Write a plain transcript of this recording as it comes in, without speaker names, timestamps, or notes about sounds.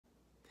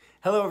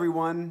Hello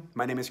everyone,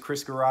 my name is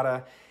Chris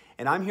Garata,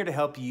 and I'm here to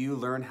help you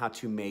learn how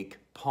to make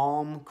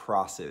palm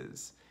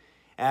crosses.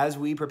 As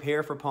we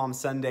prepare for Palm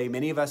Sunday,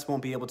 many of us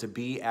won't be able to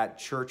be at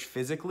church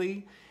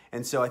physically,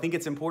 and so I think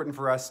it's important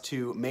for us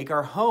to make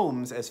our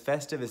homes as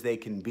festive as they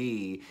can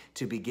be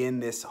to begin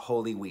this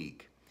Holy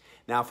Week.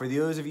 Now, for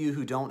those of you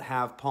who don't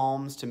have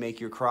palms to make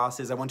your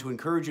crosses, I want to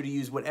encourage you to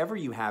use whatever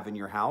you have in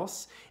your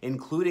house,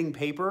 including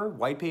paper,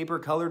 white paper,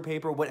 colored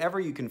paper, whatever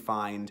you can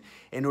find,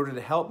 in order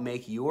to help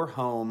make your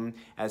home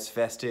as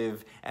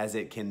festive as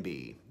it can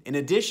be. In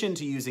addition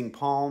to using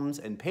palms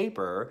and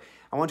paper,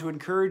 I want to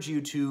encourage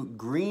you to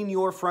green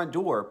your front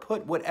door.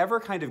 Put whatever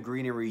kind of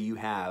greenery you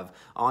have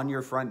on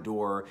your front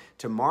door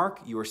to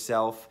mark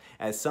yourself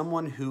as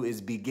someone who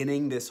is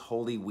beginning this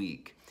Holy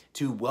Week,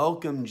 to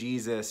welcome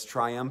Jesus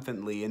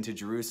triumphantly into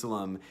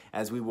Jerusalem,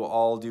 as we will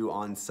all do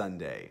on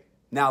Sunday.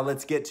 Now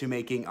let's get to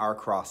making our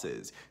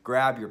crosses.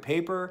 Grab your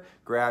paper,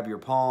 grab your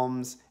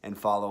palms, and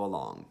follow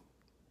along.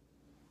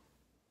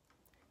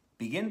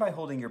 Begin by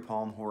holding your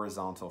palm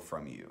horizontal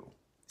from you,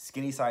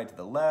 skinny side to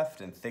the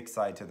left and thick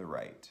side to the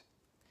right.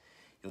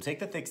 You'll take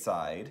the thick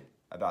side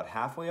about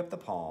halfway up the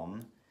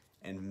palm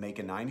and make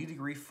a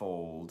 90-degree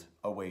fold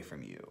away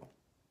from you.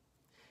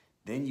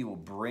 Then you will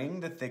bring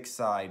the thick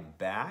side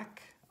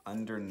back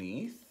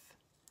underneath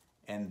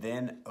and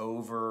then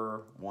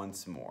over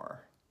once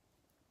more.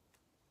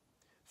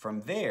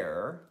 From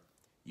there,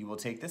 you will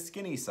take the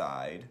skinny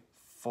side,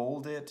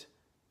 fold it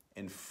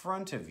in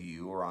front of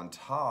you or on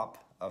top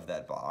of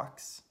that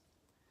box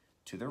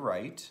to the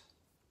right,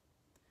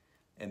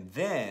 and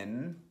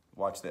then,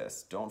 watch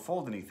this, don't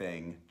fold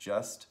anything,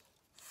 just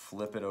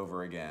flip it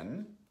over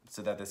again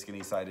so that the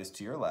skinny side is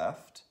to your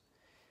left,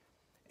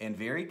 and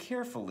very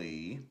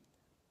carefully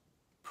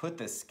put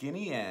the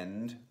skinny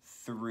end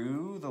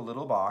through the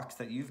little box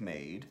that you've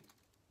made.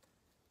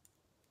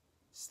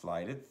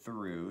 Slide it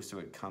through so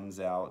it comes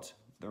out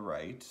the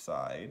right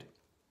side.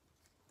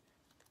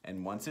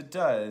 And once it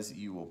does,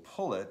 you will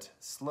pull it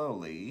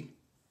slowly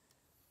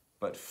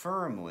but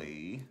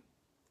firmly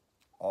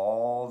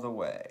all the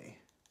way.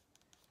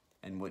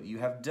 And what you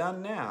have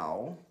done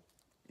now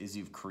is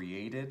you've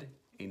created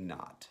a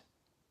knot.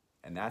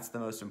 And that's the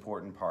most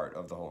important part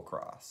of the whole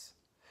cross.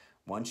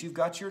 Once you've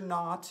got your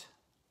knot,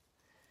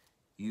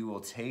 you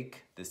will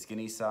take the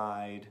skinny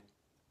side,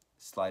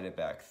 slide it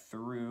back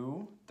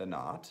through the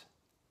knot,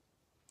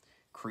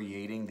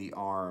 creating the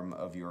arm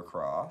of your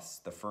cross,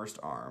 the first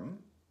arm.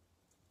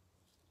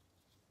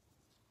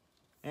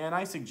 And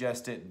I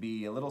suggest it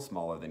be a little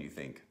smaller than you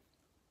think.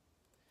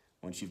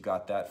 Once you've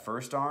got that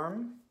first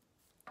arm,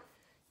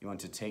 you want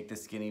to take the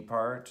skinny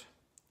part,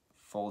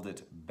 fold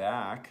it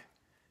back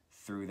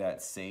through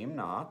that same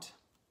knot,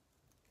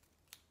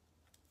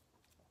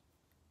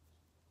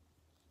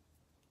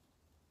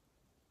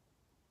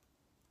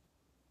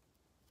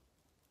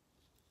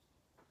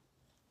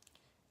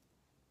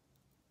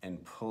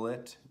 and pull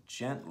it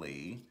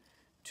gently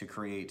to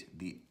create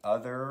the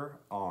other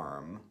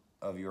arm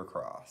of your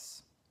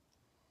cross.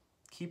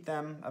 Keep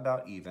them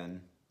about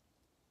even.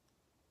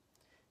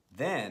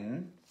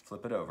 Then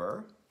flip it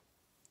over.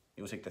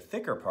 You'll take the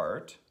thicker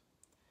part,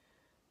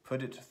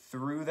 put it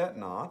through that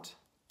knot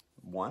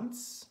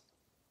once,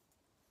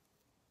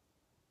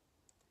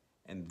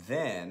 and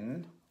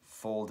then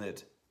fold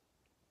it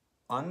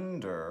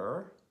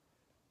under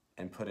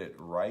and put it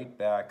right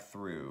back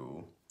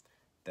through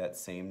that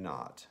same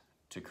knot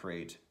to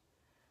create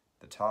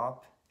the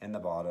top and the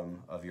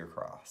bottom of your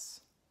cross.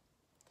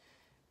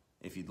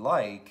 If you'd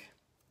like,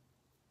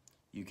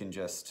 you can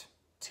just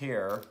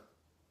tear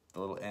the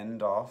little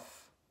end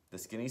off the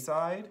skinny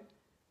side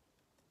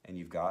and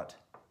you've got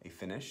a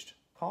finished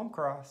palm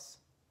cross.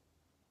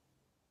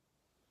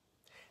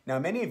 Now,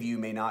 many of you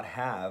may not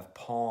have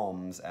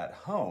palms at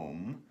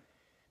home,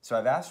 so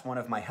I've asked one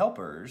of my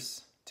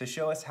helpers to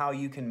show us how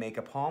you can make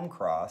a palm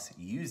cross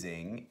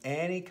using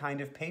any kind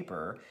of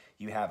paper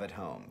you have at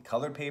home.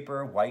 Colored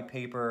paper, white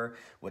paper,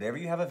 whatever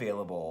you have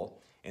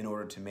available in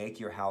order to make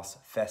your house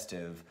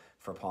festive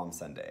for Palm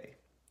Sunday.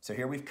 So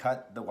here we've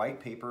cut the white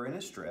paper in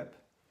a strip,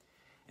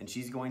 and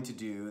she's going to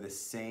do the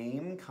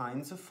same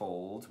kinds of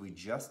folds we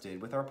just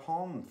did with our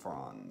palm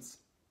fronds.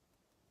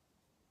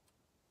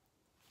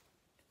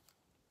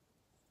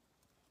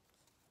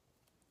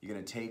 You're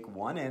going to take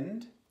one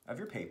end of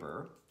your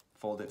paper,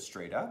 fold it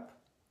straight up,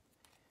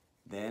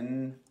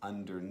 then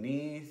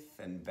underneath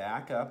and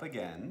back up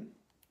again.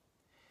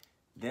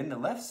 Then the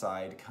left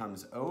side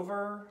comes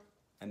over,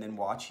 and then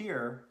watch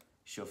here,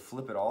 she'll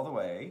flip it all the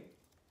way.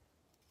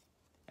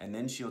 And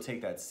then she'll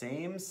take that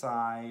same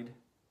side,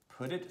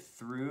 put it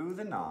through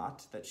the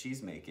knot that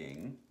she's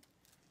making,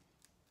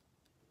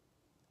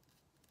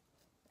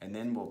 and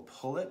then we'll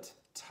pull it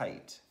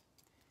tight.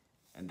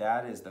 And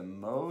that is the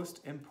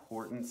most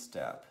important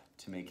step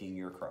to making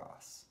your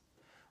cross.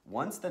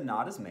 Once the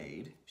knot is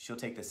made, she'll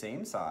take the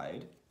same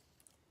side,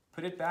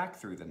 put it back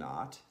through the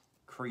knot,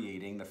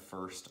 creating the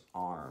first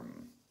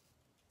arm.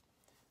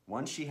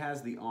 Once she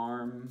has the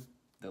arm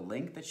the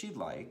length that she'd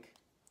like,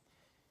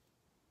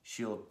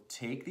 she'll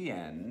take the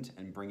end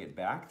and bring it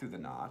back through the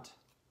knot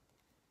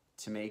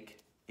to make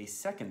a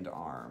second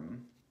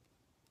arm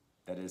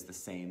that is the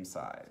same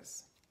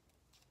size.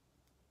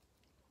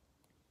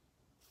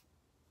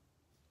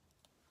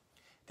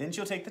 Then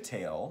she'll take the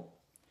tail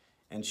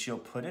and she'll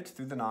put it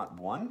through the knot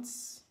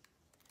once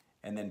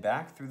and then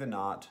back through the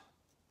knot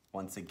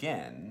once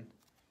again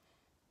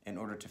in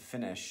order to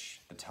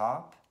finish the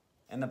top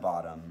and the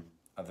bottom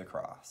of the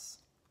cross.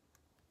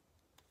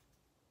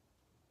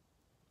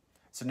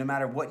 So no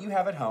matter what you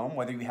have at home,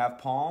 whether you have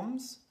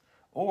palms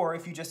or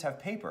if you just have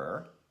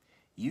paper,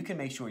 you can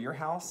make sure your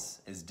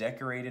house is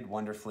decorated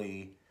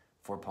wonderfully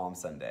for Palm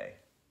Sunday.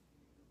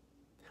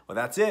 Well,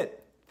 that's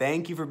it.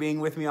 Thank you for being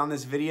with me on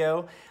this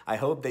video. I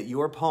hope that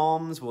your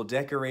palms will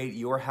decorate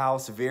your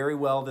house very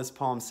well this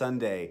Palm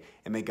Sunday,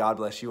 and may God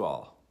bless you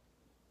all.